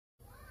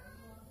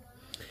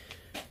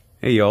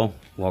Hey y'all,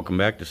 welcome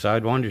back to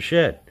Sidewinder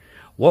Shed.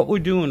 What we're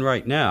doing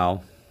right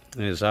now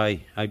is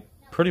I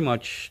pretty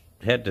much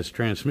had this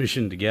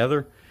transmission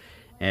together,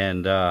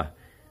 and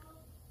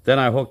then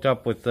I hooked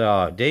up with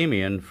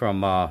Damian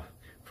from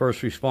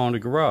First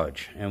Responder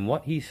Garage, and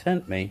what he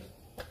sent me,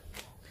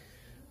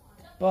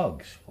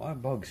 bugs, why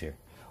bugs here?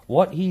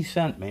 What he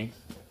sent me,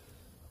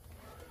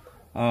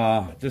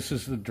 this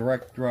is the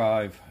direct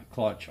drive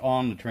clutch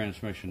on the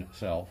transmission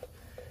itself,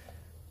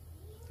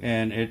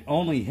 and it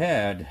only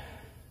had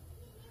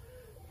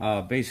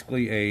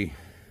basically a,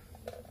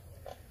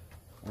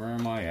 where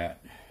am I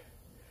at?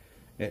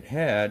 It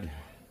had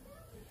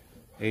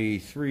a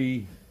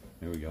there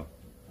we go.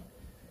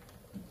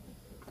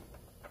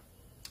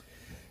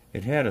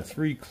 It had a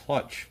 3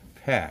 clutch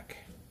pack.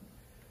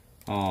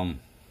 Yeah,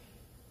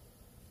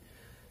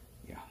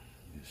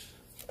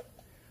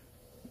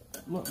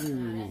 let me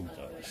remove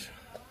those.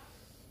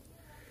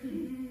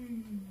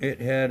 It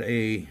had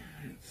a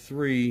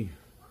three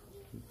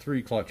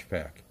clutch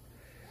pack.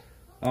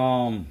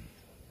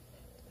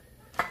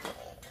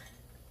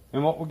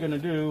 And what we're going to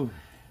do,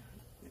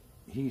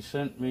 he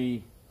sent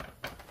me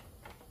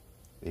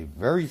a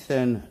very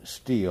thin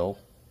steel,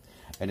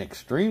 an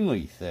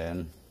extremely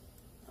thin,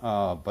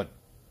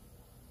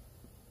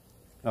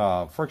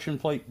 friction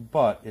plate,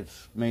 but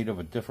it's made of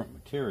a different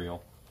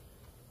material,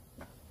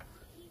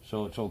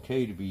 so it's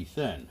okay to be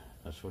thin.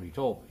 That's what he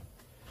told me.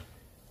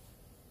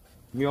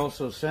 He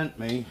also sent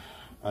me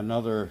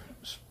another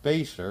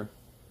spacer.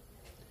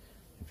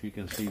 If you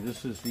can see,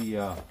 this is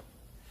the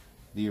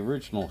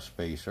original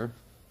spacer.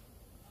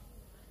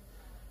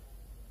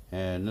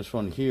 And this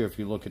one here, if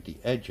you look at the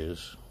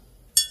edges,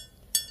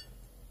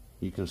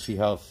 you can see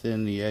how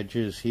thin the edge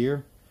is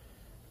here.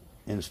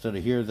 Instead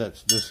of here,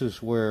 this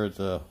is where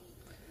the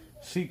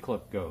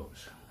C-clip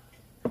goes.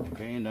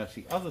 Okay, and that's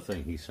the other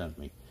thing he sent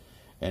me.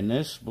 And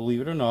this,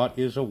 believe it or not,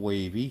 is a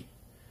wavy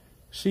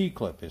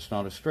C-clip. It's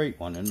not a straight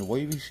one. And the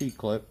wavy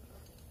C-clip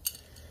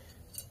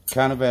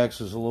kind of acts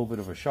as a little bit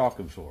of a shock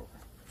absorber.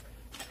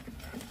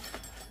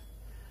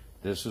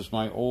 This is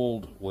my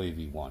old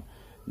wavy one.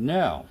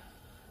 Now,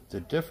 the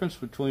difference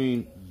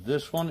between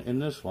this one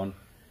and this one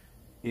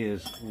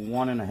is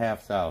 1.5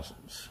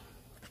 thousandths.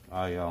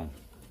 I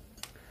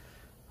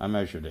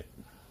measured it.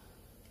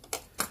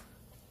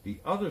 The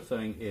other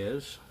thing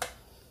is,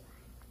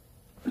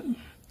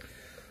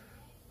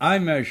 I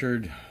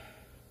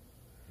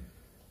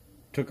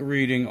took a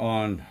reading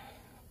on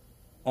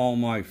all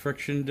my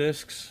friction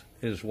discs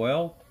as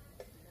well,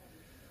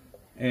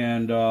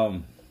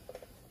 and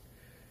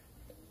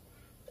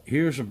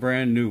here's a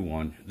brand new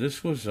one.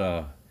 This was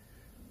a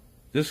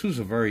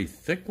very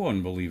thick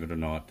one, believe it or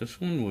not.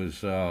 This one was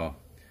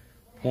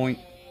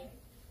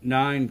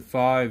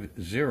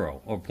 0.950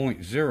 or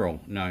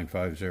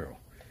 0.0950,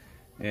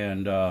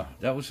 and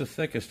that was the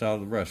thickest out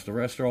of the rest. The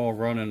rest are all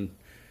running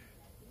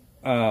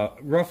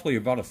roughly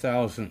about 1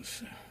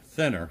 thousandth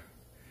thinner,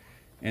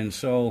 and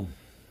so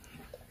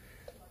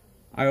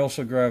I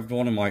also grabbed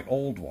one of my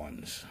old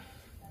ones,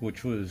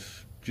 which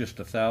was just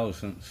 1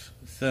 thousandth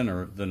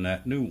thinner than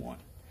that new one.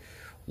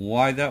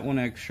 Why that one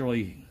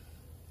actually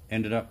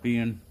ended up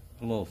being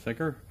a little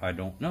thicker, I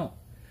don't know.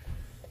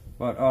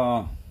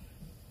 But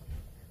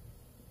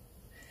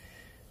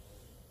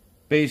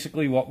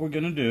basically what we're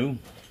going to do,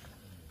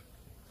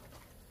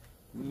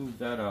 move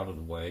that out of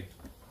the way.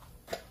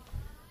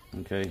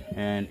 Okay,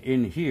 and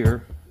in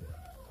here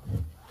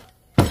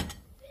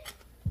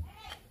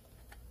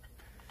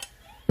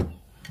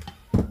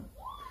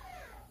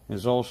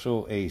is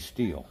also a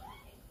steel,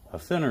 a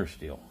thinner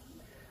steel.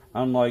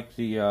 Unlike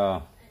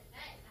the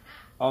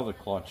other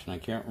clutch, and I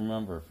can't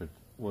remember if it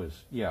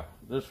was, yeah,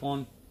 this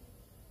one,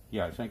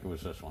 yeah, I think it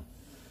was this one.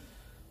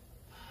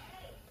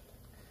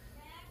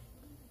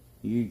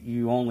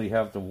 You only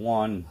have the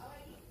one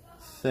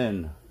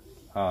thin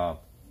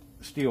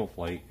steel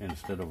plate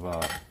instead of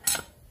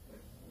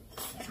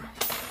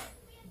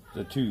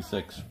the 2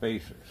 thick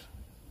spacers.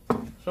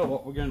 So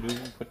what we're going to do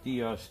is put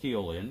the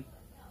steel in.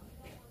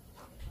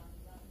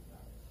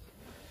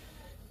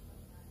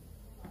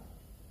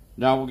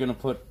 Now we're going to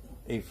put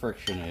a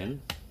friction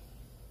in,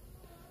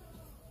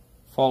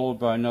 followed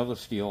by another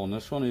steel, and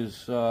this one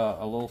is a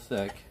little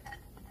thick,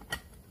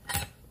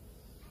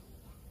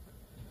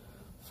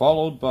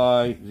 followed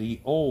by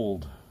the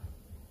old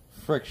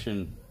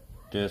friction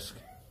disc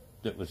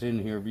that was in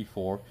here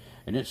before,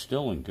 and it's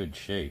still in good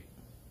shape.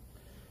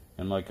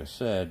 And like I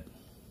said,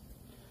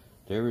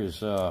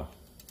 there's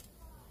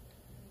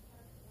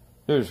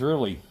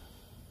really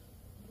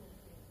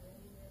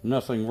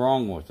nothing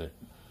wrong with it.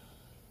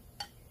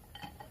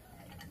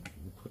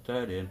 Put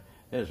that in.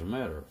 As a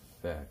matter of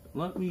fact,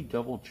 let me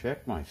double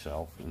check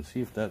myself and see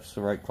if that's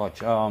the right clutch.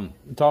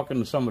 Talking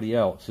to somebody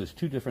else, there's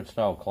 2 different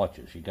style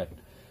clutches. You got,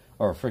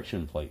 or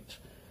friction plates.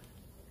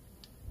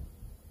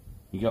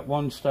 You got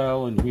one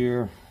style in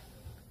here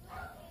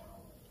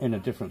and a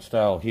different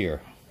style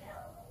here.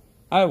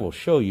 I will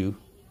show you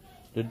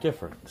the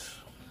difference.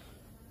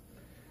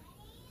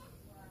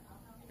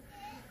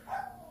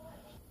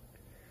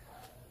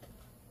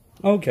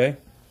 Okay,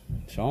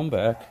 so I'm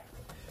back.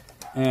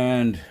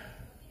 And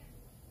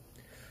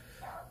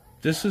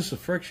this is the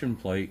friction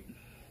plate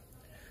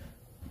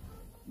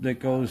that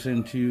goes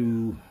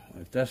into,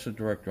 if that's a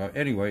direct drive,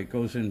 anyway, it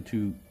goes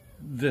into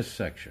this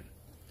section.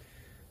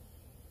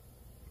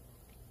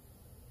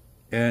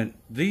 And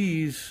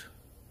these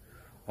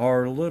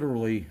are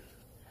literally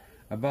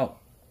about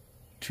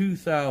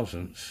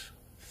 0.02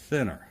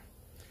 thinner.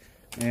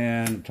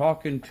 And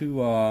talking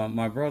to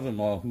my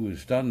brother-in-law who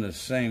has done this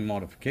same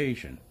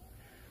modification,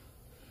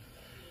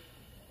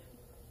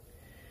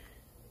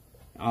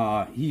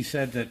 he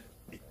said that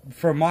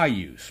for my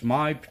use,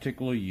 my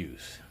particular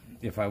use,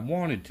 if I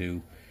wanted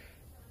to,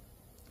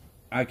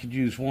 I could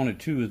use 1 or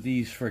 2 of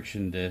these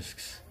friction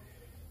discs,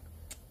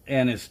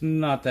 and it's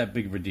not that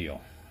big of a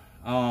deal.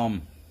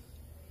 And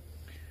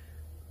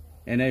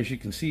as you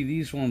can see,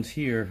 these ones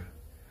here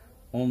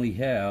only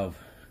have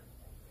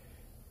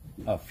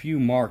a few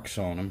marks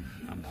on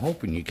them. I'm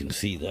hoping you can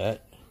see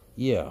that.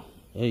 Yeah,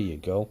 there you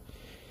go.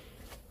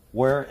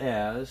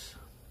 Whereas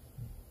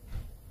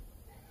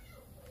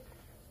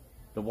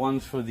the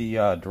ones for the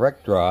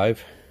direct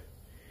drive,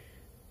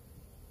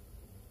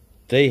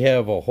 they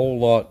have a whole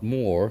lot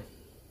more,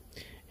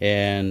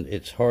 and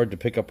it's hard to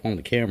pick up on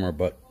the camera,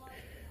 but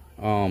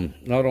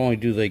not only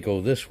do they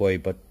go this way,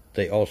 but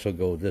they also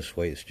go this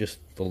way. It's just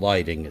the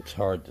lighting, it's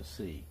hard to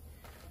see.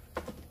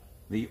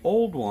 The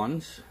old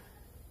ones,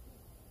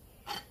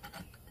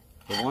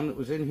 the one that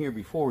was in here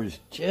before, is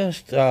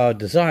just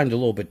designed a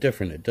little bit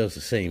different. It does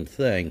the same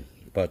thing,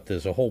 but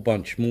there's a whole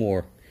bunch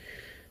more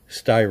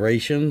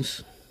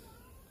styrations,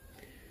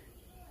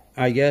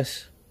 I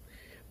guess,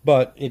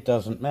 but it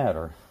doesn't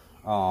matter.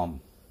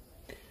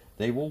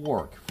 They will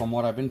work, from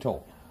what I've been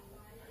told.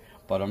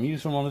 But I'm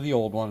using one of the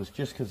old ones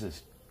just because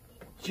it's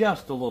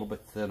just a little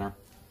bit thinner,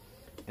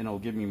 and it'll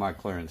give me my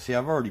clearance. See,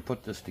 I've already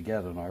put this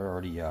together, and I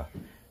already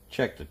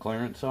checked the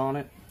clearance on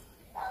it.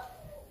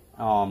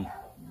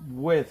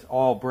 With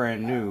all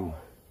brand new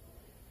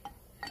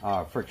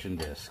friction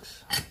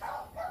discs.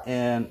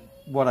 And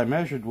what I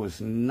measured was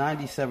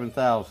 97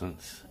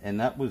 thousandths, and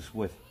that was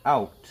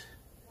without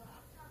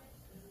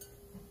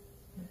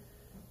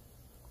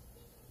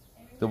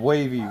the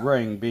wavy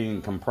ring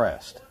being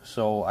compressed.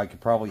 So I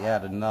could probably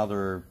add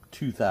another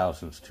 2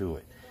 thousandths to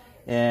it.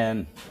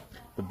 And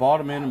the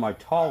bottom end of my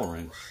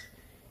tolerance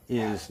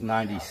is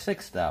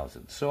 96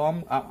 thousandths. So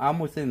I'm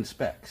within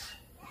specs.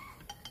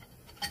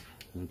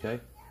 Okay?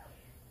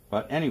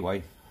 But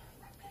anyway,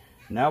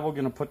 now we're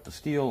going to put the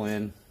steel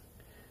in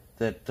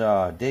that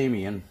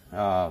Damian,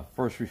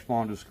 First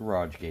Responders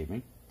Garage, gave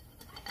me.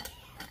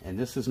 And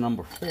this is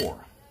number 4.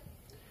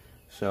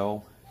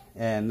 So,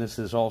 and this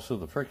is also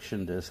the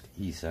friction disc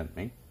he sent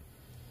me.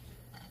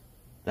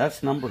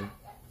 That's number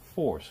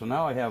 4. So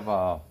now I have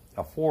a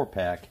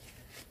 4-pack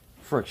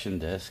friction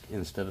disc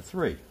instead of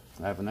 3.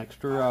 I have an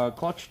extra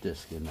clutch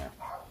disc in there.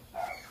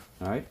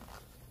 Alright.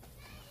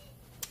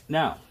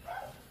 Now,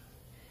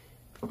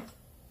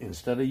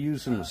 instead of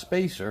using the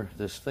spacer,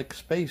 this thick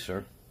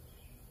spacer,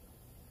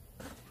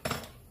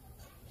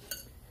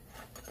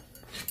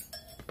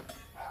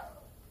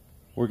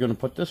 we're going to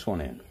put this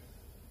one in.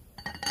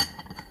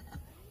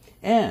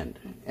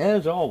 And,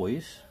 as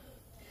always,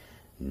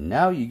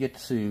 now you get to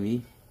see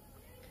me,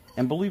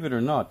 and believe it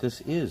or not,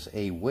 this is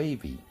a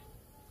wavy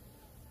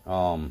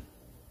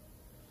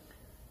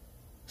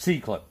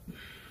C-clip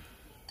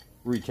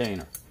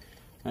retainer.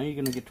 Now you're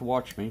going to get to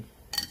watch me,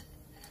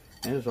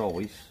 as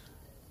always,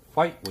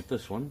 fight with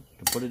this one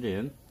to put it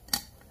in.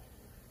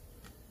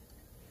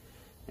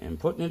 And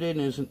putting it in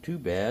isn't too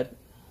bad,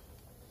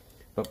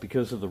 but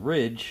because of the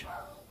ridge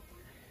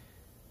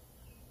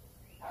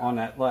on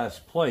that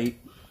last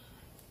plate,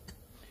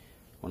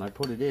 when I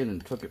put it in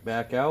and took it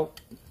back out,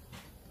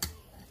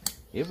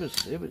 it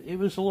was a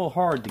little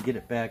hard to get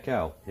it back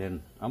out,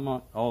 and I'm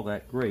not all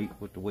that great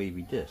with the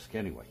wavy disc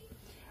anyway.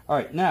 All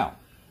right, now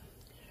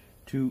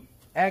to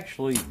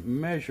actually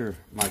measure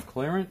my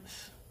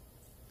clearance,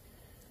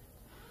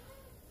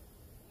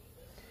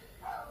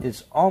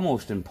 it's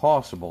almost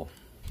impossible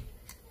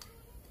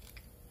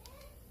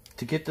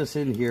to get this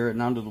in here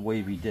and under the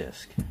wavy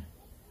disc,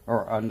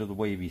 or under the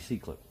wavy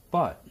C-clip.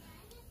 But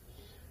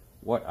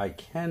what I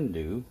can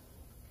do,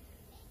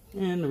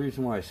 and the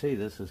reason why I say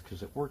this is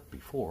because it worked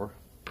before.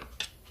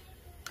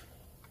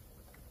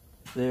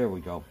 There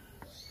we go.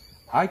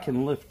 I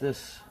can lift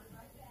this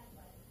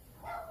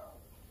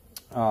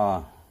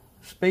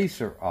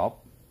spacer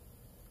up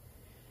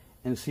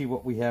and see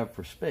what we have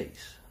for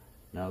space.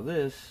 Now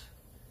this,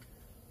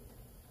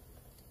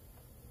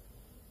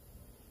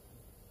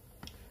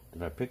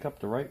 did I pick up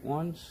the right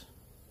ones?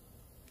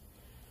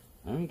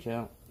 Let me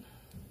count.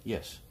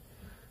 Yes.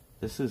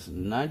 This is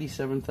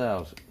 97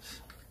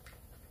 thousandths.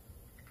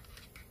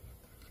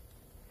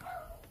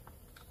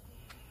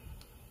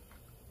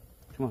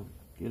 Come on,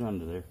 get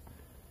under there.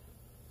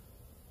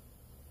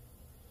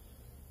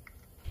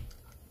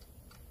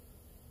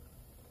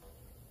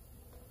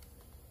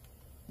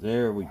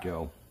 There we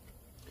go.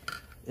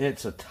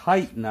 It's a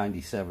tight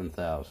 97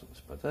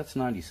 thousandths, but that's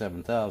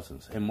 97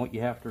 thousandths. And what you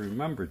have to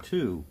remember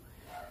too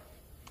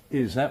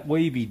is that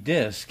wavy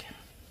disc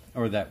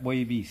or that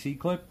wavy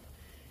C-clip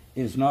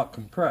is not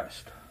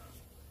compressed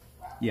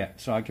yet.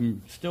 So I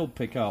can still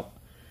pick up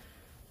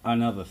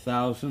another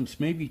thousandths,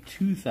 maybe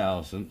 2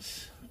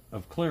 thousandths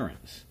of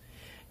clearance.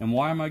 And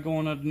why am I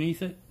going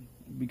underneath it?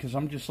 Because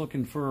I'm just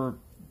looking for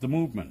the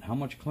movement. How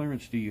much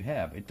clearance do you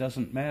have? It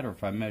doesn't matter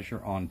if I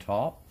measure on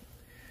top.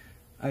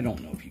 I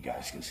don't know if you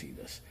guys can see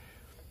this.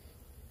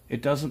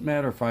 It doesn't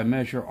matter if I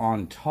measure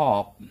on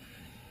top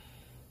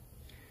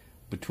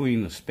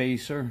between the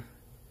spacer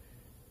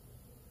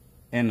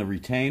and the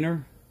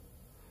retainer,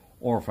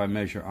 or if I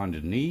measure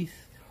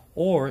underneath,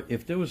 or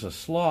if there was a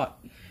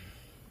slot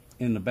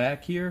in the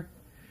back here,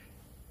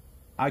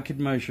 I could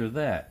measure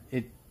that.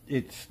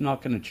 It's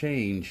not going to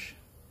change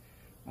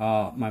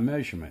my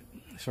measurement.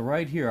 So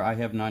right here I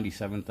have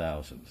 97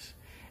 thousandths.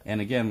 And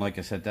again, like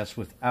I said, that's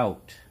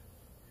without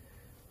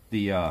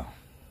the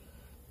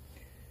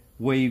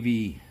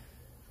wavy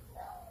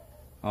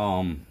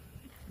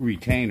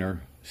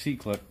retainer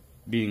C-clip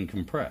being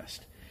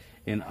compressed.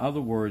 In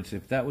other words,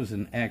 if that was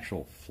an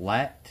actual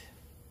flat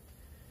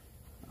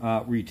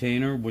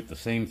retainer with the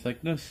same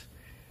thickness,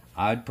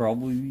 I'd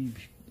probably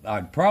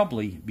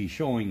be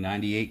showing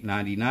 98,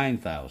 99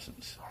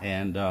 thousandths.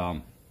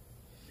 And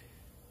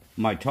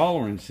my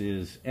tolerance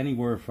is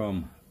anywhere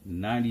from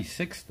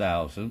 96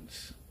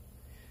 thousandths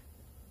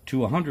to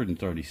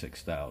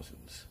 136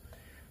 thousandths.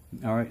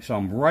 All right, so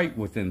I'm right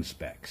within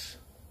specs.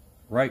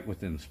 Right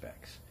within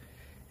specs.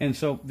 And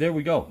so there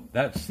we go.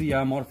 That's the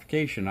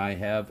modification. I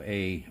have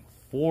a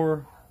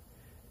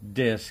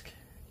 4-disc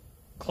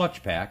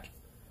clutch pack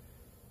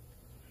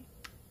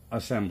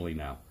assembly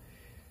now.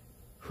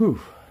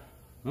 Whew.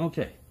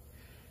 Okay.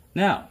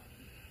 Now,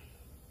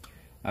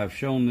 I've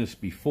shown this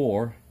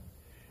before.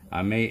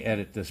 I may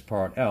edit this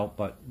part out,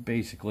 but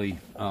basically,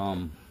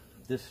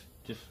 this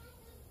just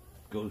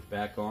goes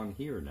back on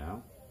here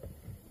now.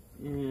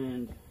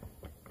 And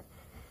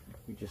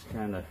we just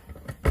kind of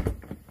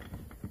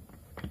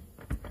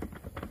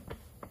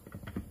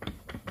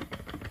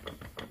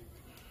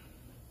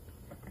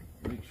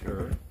make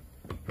sure.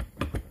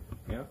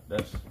 Yep,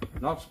 that's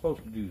not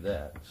supposed to do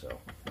that, so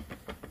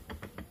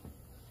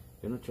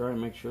gonna try and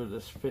make sure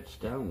this fits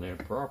down there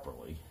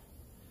properly.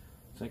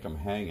 I think I'm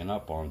hanging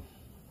up on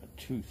a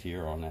tooth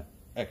here on that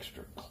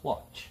extra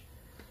clutch.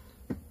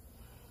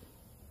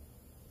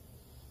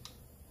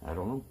 I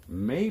don't know,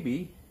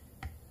 maybe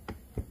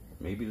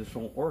this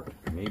won't work.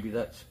 Maybe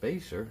that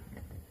spacer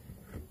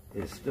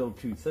is still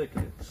too thick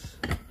and it's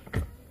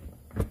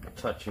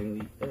touching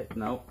the edge.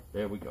 No,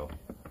 there we go.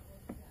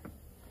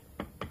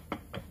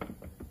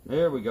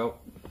 There we go.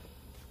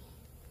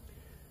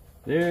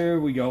 There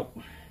we go.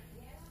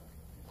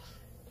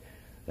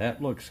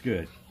 That looks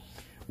good.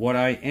 What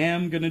I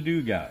am going to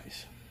do,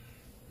 guys,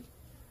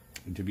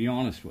 to be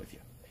honest with you,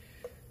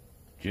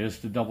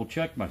 just to double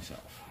check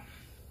myself.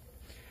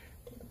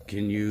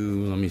 Can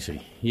you, let me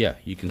see. Yeah,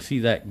 you can see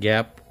that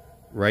gap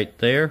right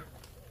there.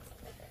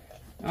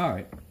 All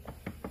right.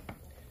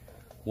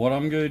 What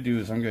I'm going to do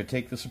is I'm going to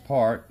take this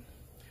apart,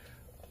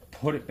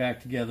 put it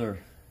back together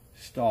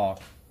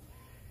stock,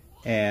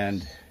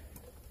 and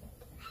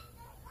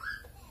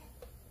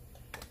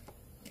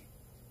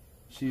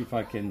see if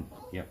I can,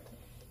 yep.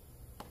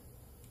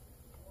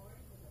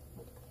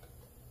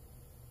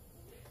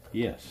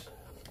 Yes.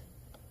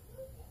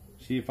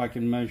 See if I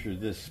can measure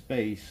this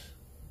space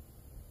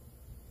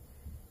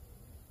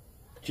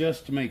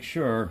just to make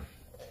sure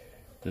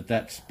that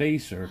that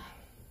spacer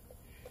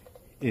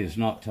is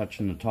not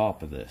touching the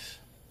top of this,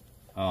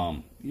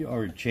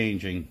 or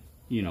changing,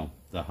 you know,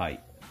 the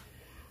height.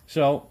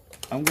 So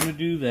I'm going to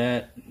do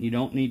that. You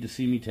don't need to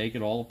see me take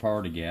it all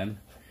apart again,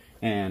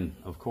 and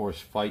of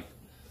course fight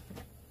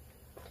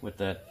with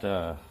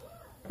that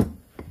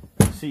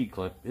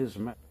C-clip. Is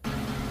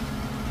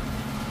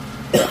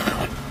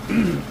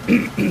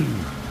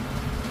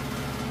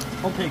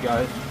okay,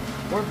 guys,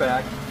 we're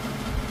back.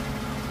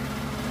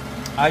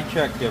 I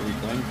checked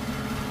everything.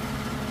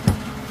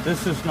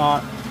 This is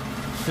not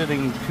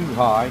sitting too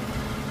high.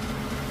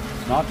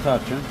 It's not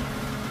touching.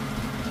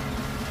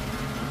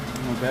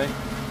 Okay,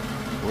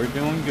 we're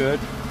doing good.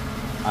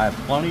 I have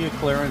plenty of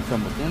clearance.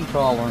 I'm within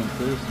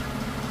tolerances.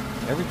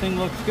 Everything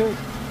looks good.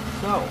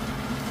 So,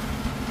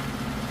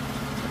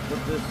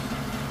 put this.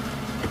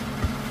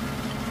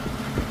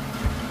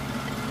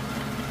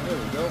 There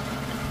we go.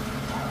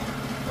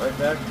 Right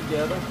back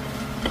together.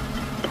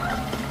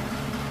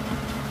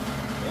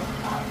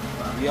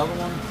 The other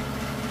one,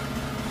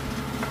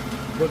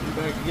 putting it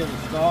back together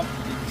stock,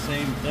 did the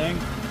same thing.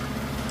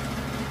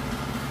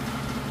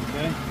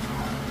 Okay.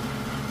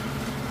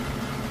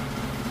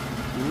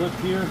 You look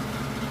here.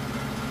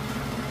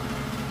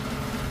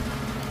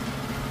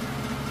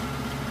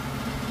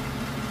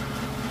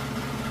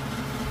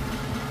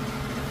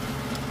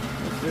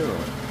 Let's zero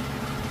it.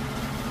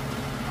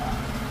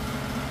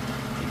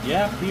 The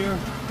gap here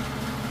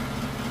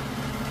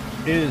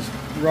is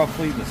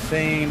roughly the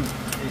same.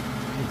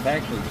 It's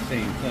actually the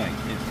same thing.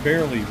 It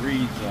barely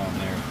reads on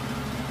there.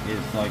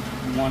 It's like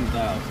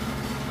 1,000.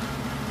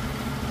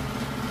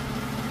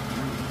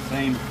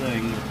 Same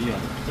thing with the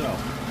other. So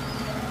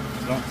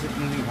not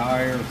sitting any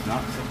higher, it's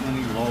not sitting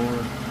any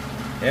lower.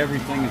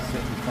 Everything is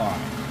sitting fine.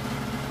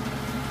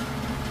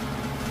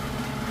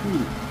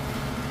 Whew.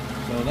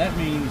 So that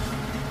means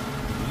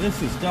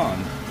this is done.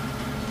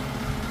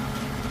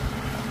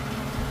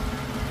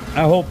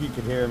 I hope you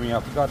could hear me. I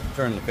forgot to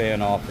turn the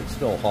fan off. It's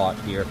still hot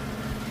here.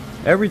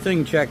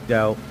 Everything checked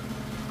out.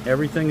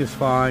 Everything is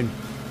fine.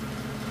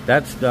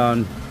 That's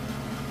done.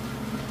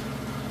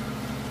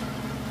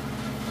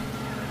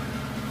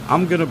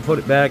 I'm gonna put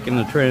it back in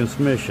the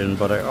transmission,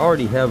 but I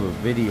already have a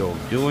video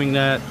of doing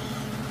that,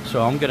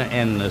 so I'm gonna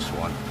end this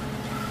one.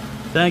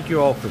 Thank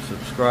you all for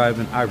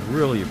subscribing. I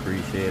really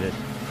appreciate it.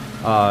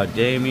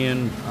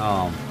 Damian,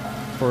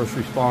 First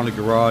Responder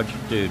Garage,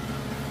 dude,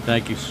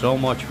 thank you so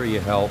much for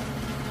your help.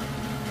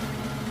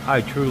 I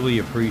truly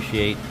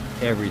appreciate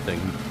everything.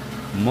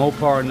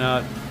 Mopar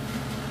Nut,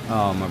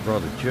 my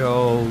brother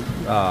Joe,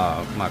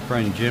 my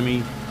friend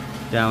Jimmy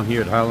down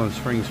here at Highland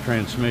Springs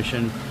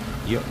Transmission.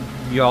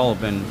 Y'all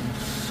have been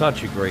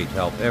such a great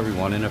help,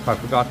 everyone. And if I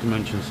forgot to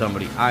mention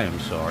somebody, I am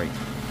sorry.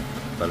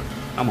 But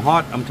I'm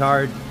hot, I'm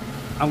tired.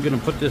 I'm going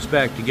to put this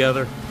back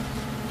together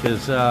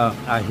because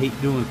I hate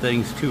doing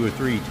things 2 or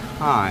 3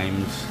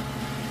 times.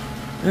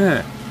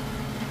 And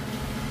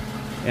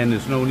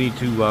there's no need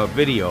to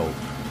video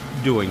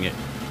doing it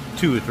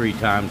 2 or 3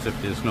 times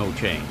if there's no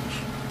change.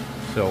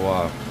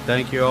 So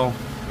thank you all,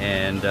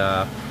 and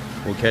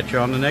we'll catch you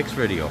on the next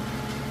video.